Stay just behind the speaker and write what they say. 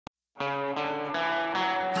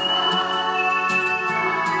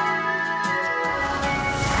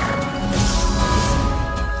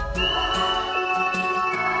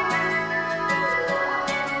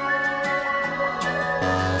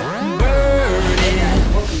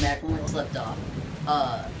left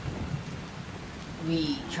off.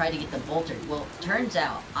 We tried to get the bolter. Well, turns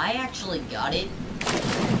out I actually got it.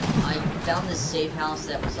 I found this safe house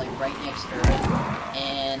that was like right next to it,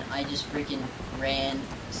 and I just freaking ran,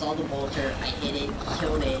 saw the bolter, I hit it,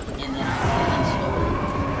 killed it, and then I freaking stole it.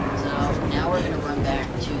 So now we're gonna run back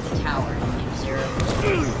to the tower and leave Zero.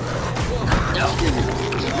 No!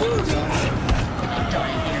 I'm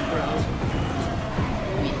dying here, bro.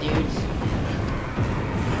 I mean, dudes.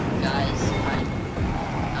 Guys,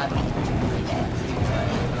 I'm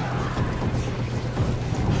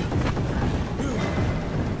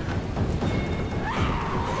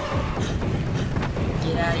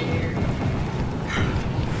get out of here.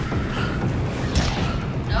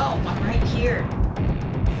 No, I'm right here.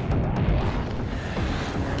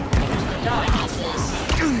 There's the dog. Get this.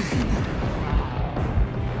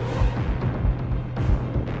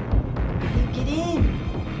 Get in.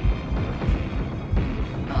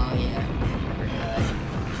 Oh yeah.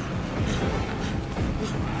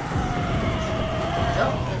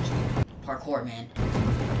 Oh. Parkour, man.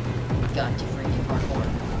 Got to freaking parkour.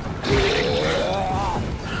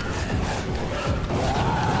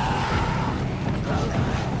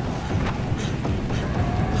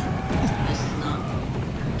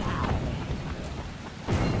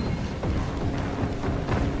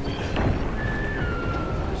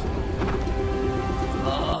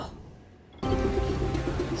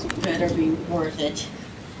 Better be worth it.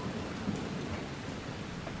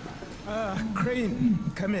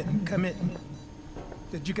 Crane, come in, come in.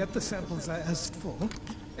 Did you get the samples I asked for?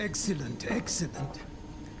 Excellent, excellent.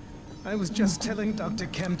 I was just telling Dr.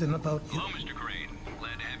 Camden about you. Hello, Mr. Crane.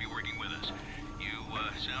 Glad to have you working with us. You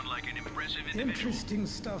sound like an impressive individual. Interesting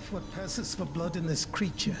stuff, what passes for blood in this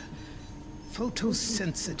creature.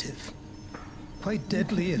 Photosensitive. Quite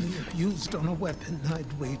deadly if used on a weapon,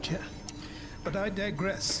 I'd wager. But I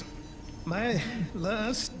digress. My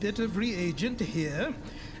last bit of reagent here,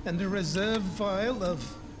 and a reserve vial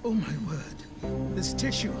of... oh my word. This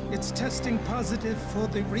tissue, it's testing positive for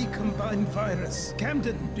the recombined virus.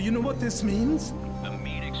 Camden, do you know what this means? The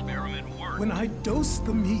meat experiment worked. When I dose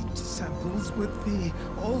the meat samples with the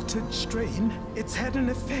altered strain, it's had an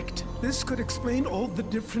effect. This could explain all the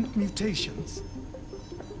different mutations.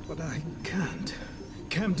 But I can't.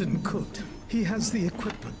 Camden could. He has the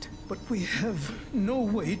equipment. But we have no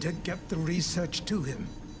way to get the research to him.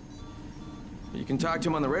 You can talk to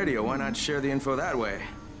him on the radio. Why not share the info that way?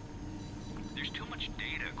 There's too much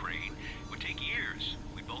data, Crane. It would take years.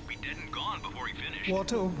 We'd both be dead and gone before he finished.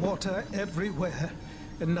 Water, water everywhere,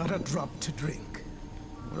 and not a drop to drink.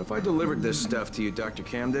 What if I delivered this stuff to you, Dr.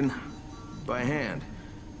 Camden? By hand.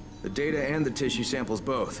 The data and the tissue samples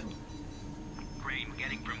both. Crane,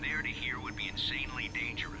 getting from there to here would be insanely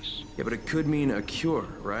dangerous. Yeah, but it could mean a cure,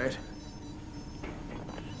 right?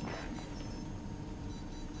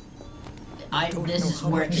 This is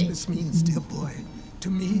worth it. This means, dear boy. To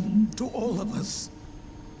me, to all of us.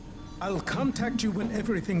 I'll contact you when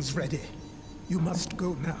everything's ready. You must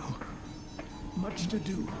go now. Much to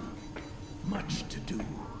do. Much to do.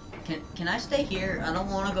 Can I stay here? I don't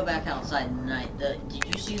want to go back outside tonight. Did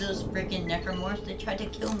you see those freaking necromorphs? They tried to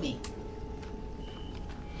kill me.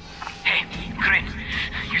 Hey, Crane,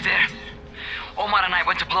 you there? Omar and I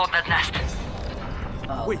went to blow up that nest.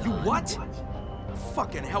 Oh, wait, God. you what?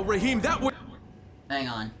 Fucking hell, Raheem, that would... Hang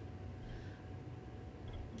on.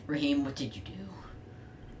 Raheem, what did you do?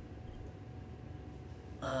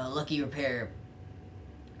 Lucky repair.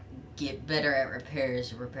 Get better at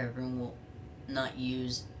repairs. Repair room will not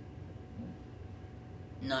use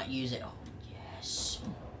it. Oh, yes.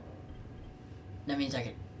 That means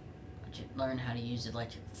I should learn how to use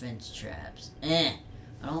electric fence traps. I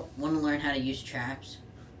don't want to learn how to use traps.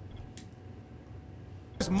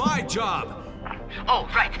 It's my job! Oh,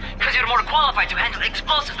 right, because you're more qualified to handle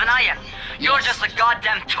explosives than I am. You're just a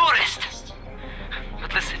goddamn tourist.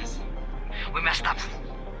 But listen, we messed up.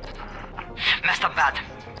 Messed up bad.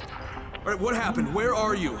 Alright, what happened? Where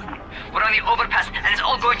are you? We're on the overpass, and it's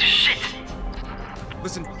all going to shit.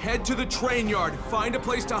 Listen, head to the train yard. Find a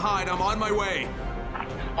place to hide. I'm on my way.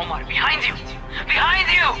 Omar, behind you! Behind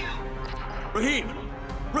you! Raheem!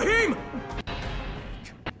 Raheem!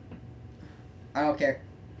 I don't care.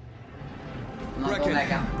 I'm not going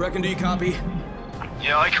back out. Brecken, do you copy?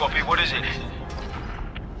 Yeah, I copy. What is it?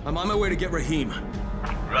 I'm on my way to get Raheem.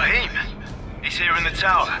 Raheem? He's here in the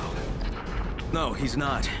tower. No, he's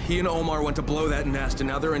not. He and Omar went to blow that nest, and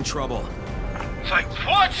now they're in trouble. Like,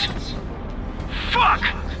 what? Fuck!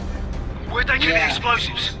 Where'd they get the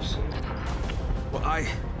explosives? Well,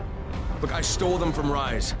 Look, I stole them from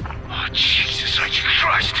Rise. Oh, Jesus H.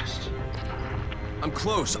 Christ! I'm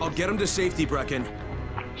close. I'll get him to safety, Brecken.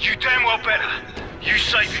 You damn well better. You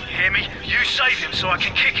save him, you hear me? You save him so I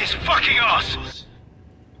can kick his fucking ass!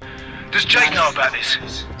 Does Jade know about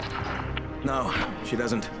this? No, she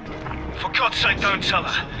doesn't. For God's sake, don't tell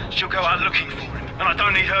her. She'll go out looking for him, and I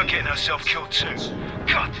don't need her getting herself killed too.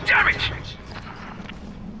 God damn it!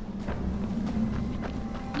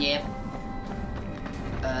 Yep.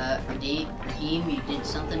 Raheem, you did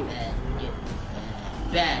something bad. You did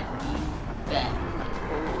bad. Bad, Raheem. Bad.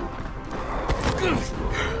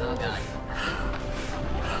 Oh god.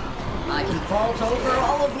 I can vault over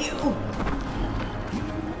all of you!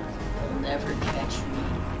 You'll never catch me.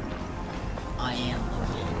 I am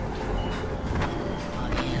Logan. I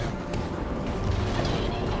am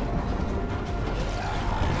Danny.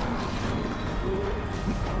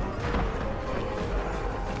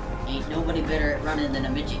 Ain't nobody better at running than a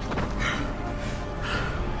midget.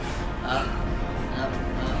 Up.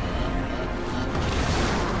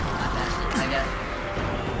 I passed it. I got it.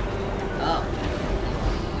 Oh.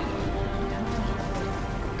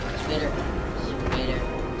 Spitter.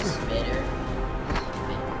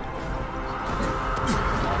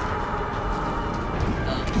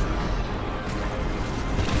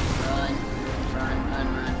 Run.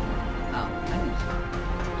 Oh, I can...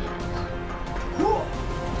 Yeah. Cool.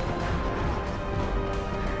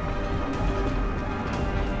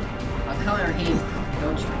 I'll come over here.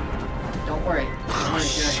 Don't worry. Oh,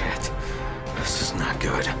 shit. This is not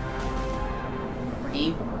good.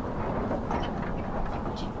 Raheem?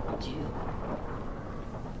 What'd you do?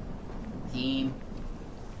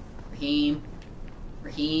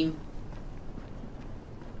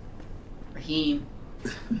 Raheem.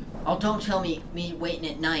 Oh, don't tell me waiting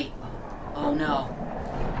at night. Oh no.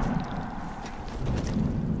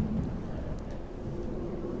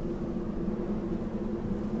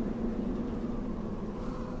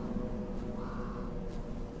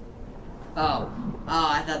 Oh,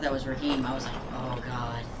 I thought that was Raheem. I was like, oh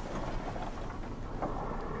god.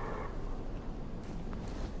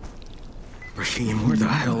 Raheem, where the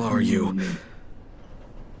hell are you?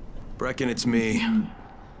 Brecken, it's me.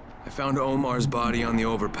 I found Omar's body on the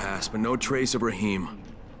overpass, but no trace of Raheem.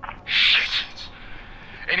 Shit.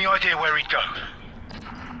 Any idea where he'd go?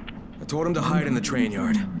 I told him to hide in the train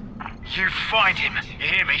yard. You find him, you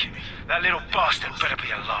hear me? That little bastard better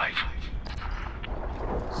be alive.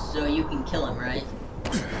 So you can kill him, right?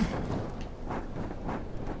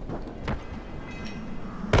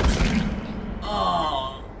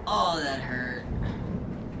 Oh, that hurt.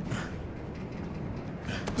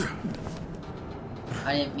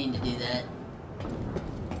 I didn't mean to do that.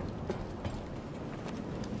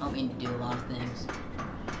 I don't mean to do a lot of things.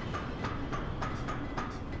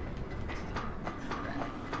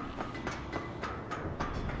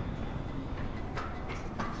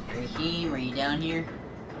 Raheem, are you down here?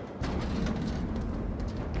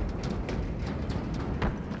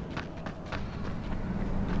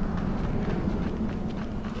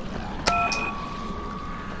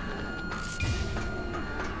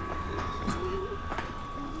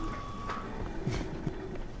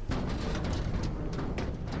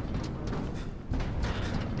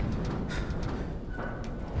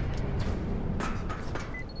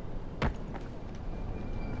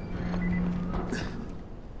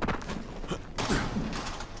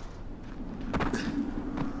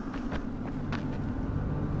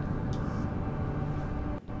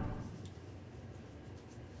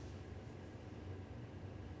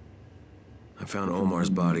 I found Omar's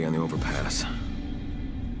body on the overpass.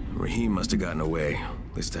 Raheem must have gotten away.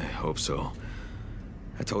 At least I hope so.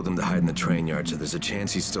 I told him to hide in the train yard, so there's a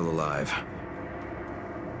chance he's still alive.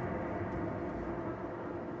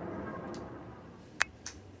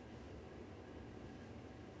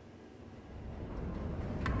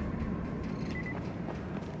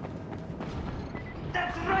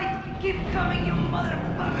 That's right! Keep coming, you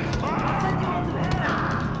motherfucker! I'll send you all to hell!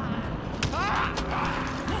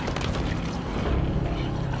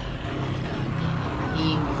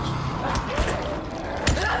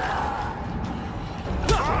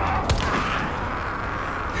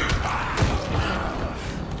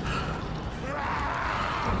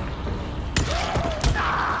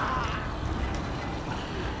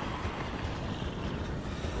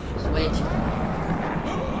 Switch.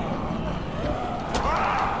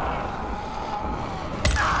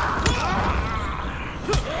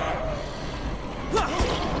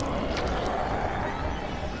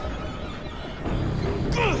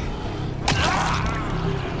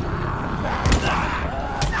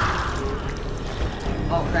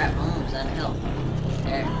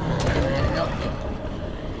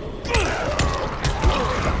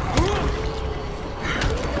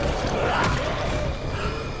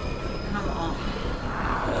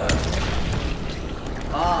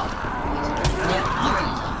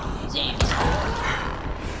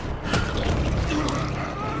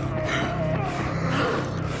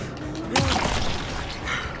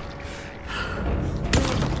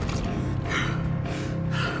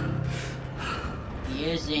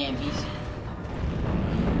 zombies.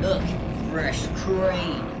 Look, fresh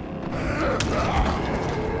crane.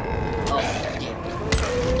 Oh, damn.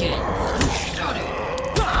 Get it. Got it.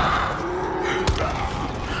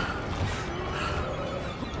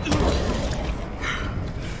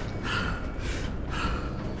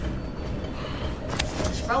 I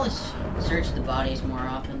should probably search the bodies more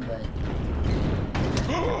often, but...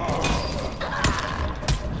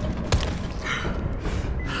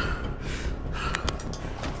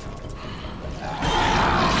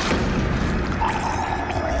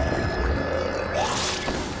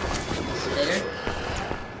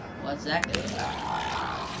 What's that gonna do?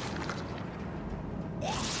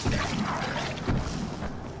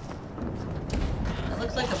 That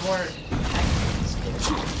looks like a more active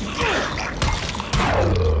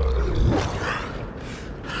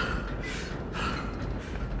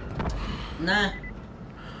Nah.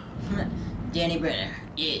 Danny Brenner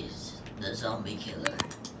is the zombie killer.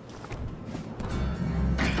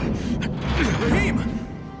 Raheem!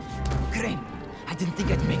 Crane, I didn't think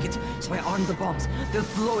I'd make it, so I armed the bombs. They'll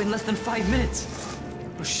blow in less than 5 minutes.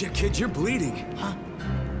 Oh shit, kid, you're bleeding. Huh?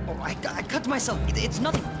 Oh, I cut myself. It's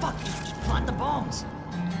nothing. Fuck, just plant the bombs.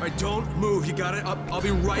 All right, don't move. You got it? I'll be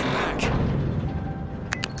right back.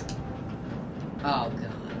 Oh,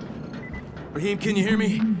 God. Raheem, can you hear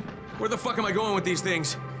me? Where the fuck am I going with these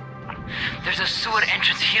things? There's a sewer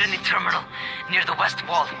entrance here in the terminal, near the west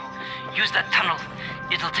wall. Use that tunnel.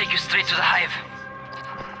 It'll take you straight to the hive.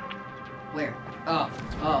 Where? Oh.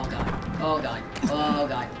 Oh, God. Oh, God. Oh,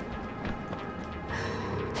 God.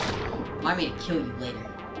 Remind me to kill you later.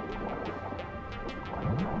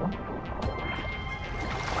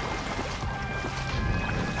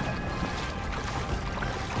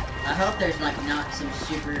 I hope there's, like, not some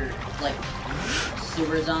super, like,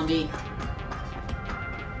 sewer zombie.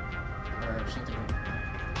 Or something.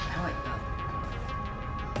 How do I go?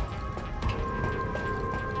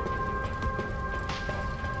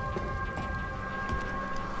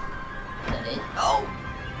 Is that it? Oh!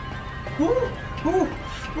 Ooh! Ooh!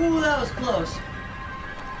 Ooh, that was close.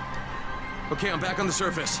 Okay, I'm back on the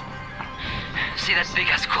surface. See that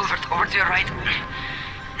big-ass culvert over to your right?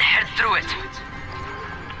 Head through it.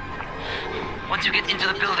 Once you get into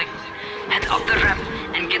the building, head up the ramp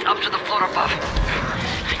and get up to the floor above.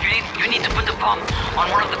 You need to put the bomb on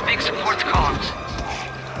one of the big support columns.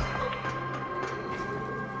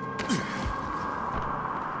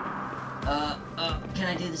 Can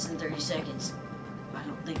I do this in 30 seconds? I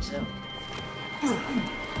don't think so.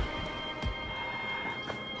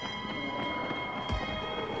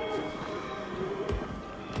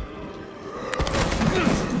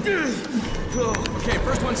 Okay,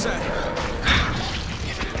 first one set.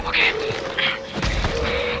 Okay.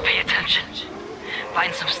 Pay attention.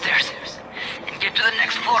 Find some stairs and get to the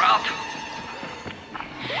next floor up.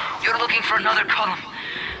 You're looking for another column,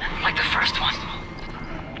 like the first one.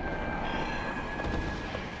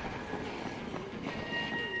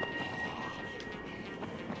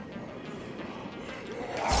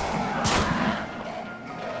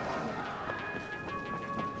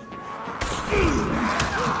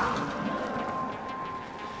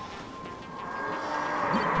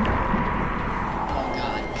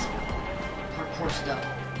 Stuff.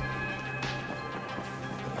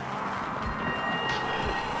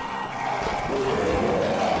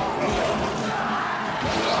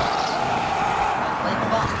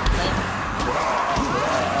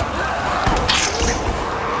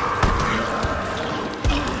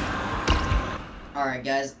 Alright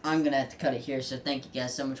guys, I'm gonna have to cut it here, so thank you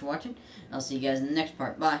guys so much for watching. I'll see you guys in the next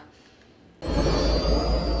part. Bye.